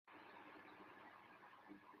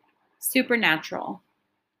Supernatural.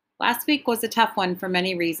 Last week was a tough one for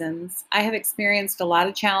many reasons. I have experienced a lot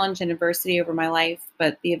of challenge and adversity over my life,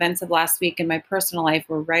 but the events of last week in my personal life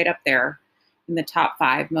were right up there in the top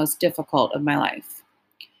five most difficult of my life.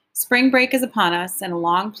 Spring break is upon us, and a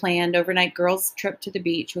long planned overnight girls' trip to the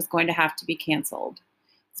beach was going to have to be canceled.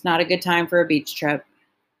 It's not a good time for a beach trip.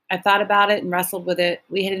 I thought about it and wrestled with it.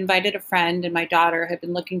 We had invited a friend, and my daughter had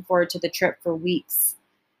been looking forward to the trip for weeks.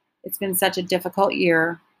 It's been such a difficult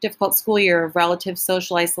school year of relative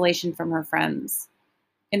social isolation from her friends.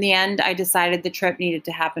 In the end, I decided the trip needed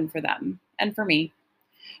to happen for them and for me.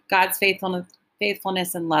 God's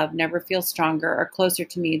faithfulness and love never feel stronger or closer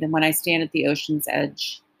to me than when I stand at the ocean's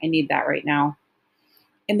edge. I need that right now.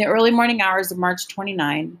 In the early morning hours of March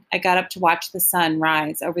 29, I got up to watch the sun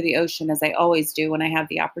rise over the ocean as I always do when I have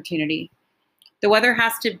the opportunity. The weather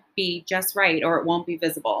has to be just right or it won't be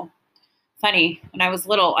visible. Funny, when I was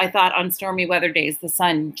little, I thought on stormy weather days the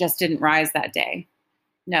sun just didn't rise that day.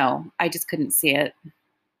 No, I just couldn't see it.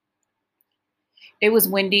 It was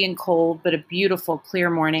windy and cold, but a beautiful, clear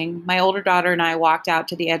morning. My older daughter and I walked out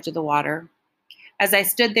to the edge of the water. As I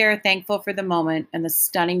stood there, thankful for the moment and the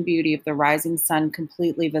stunning beauty of the rising sun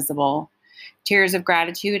completely visible, tears of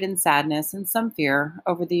gratitude and sadness and some fear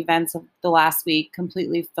over the events of the last week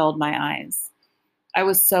completely filled my eyes. I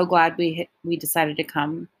was so glad we decided to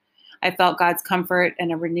come. I felt God's comfort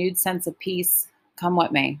and a renewed sense of peace, come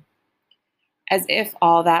what may. As if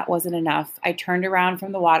all that wasn't enough, I turned around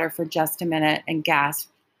from the water for just a minute and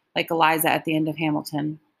gasped like Eliza at the end of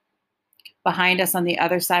Hamilton. Behind us on the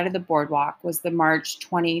other side of the boardwalk was the March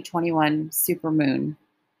 2021 supermoon,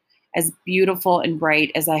 as beautiful and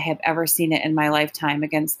bright as I have ever seen it in my lifetime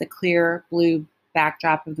against the clear blue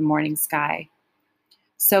backdrop of the morning sky.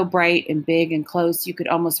 So bright and big and close you could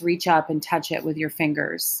almost reach up and touch it with your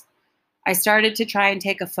fingers. I started to try and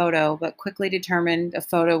take a photo, but quickly determined a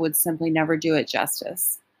photo would simply never do it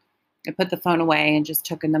justice. I put the phone away and just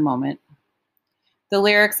took in the moment. The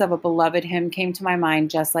lyrics of a beloved hymn came to my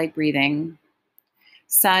mind just like breathing.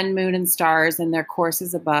 Sun, moon, and stars in their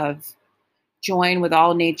courses above, join with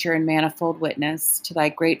all nature in manifold witness to thy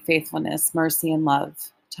great faithfulness, mercy, and love.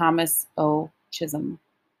 Thomas O. Chisholm.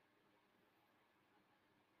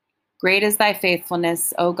 Great is thy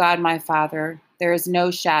faithfulness, O God my Father. There is no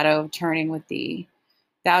shadow of turning with thee.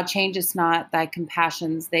 Thou changest not, thy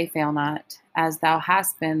compassions, they fail not. As thou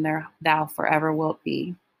hast been, there thou forever wilt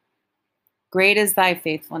be. Great is thy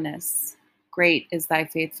faithfulness. Great is thy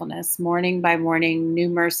faithfulness. Morning by morning, new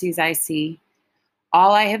mercies I see.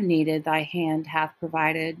 All I have needed, thy hand hath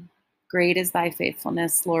provided. Great is thy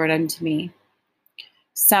faithfulness, Lord, unto me.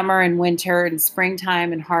 Summer and winter and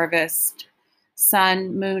springtime and harvest,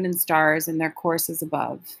 sun, moon, and stars in their courses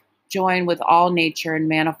above, join with all nature in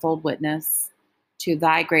manifold witness to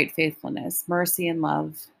thy great faithfulness, mercy, and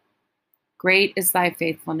love. Great is thy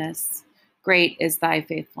faithfulness. Great is thy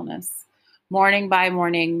faithfulness. Morning by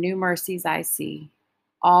morning, new mercies I see.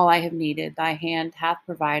 All I have needed, thy hand hath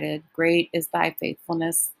provided. Great is thy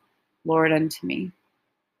faithfulness, Lord, unto me.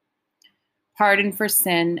 Pardon for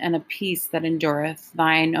sin and a peace that endureth,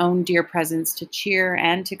 thine own dear presence to cheer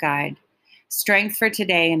and to guide. Strength for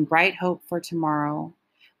today and bright hope for tomorrow.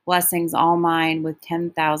 Blessings all mine with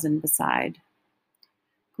 10,000 beside.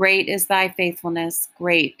 Great is thy faithfulness,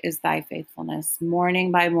 great is thy faithfulness.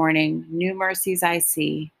 Morning by morning, new mercies I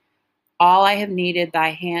see. All I have needed, thy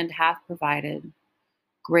hand hath provided.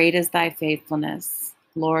 Great is thy faithfulness,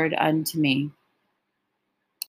 Lord, unto me.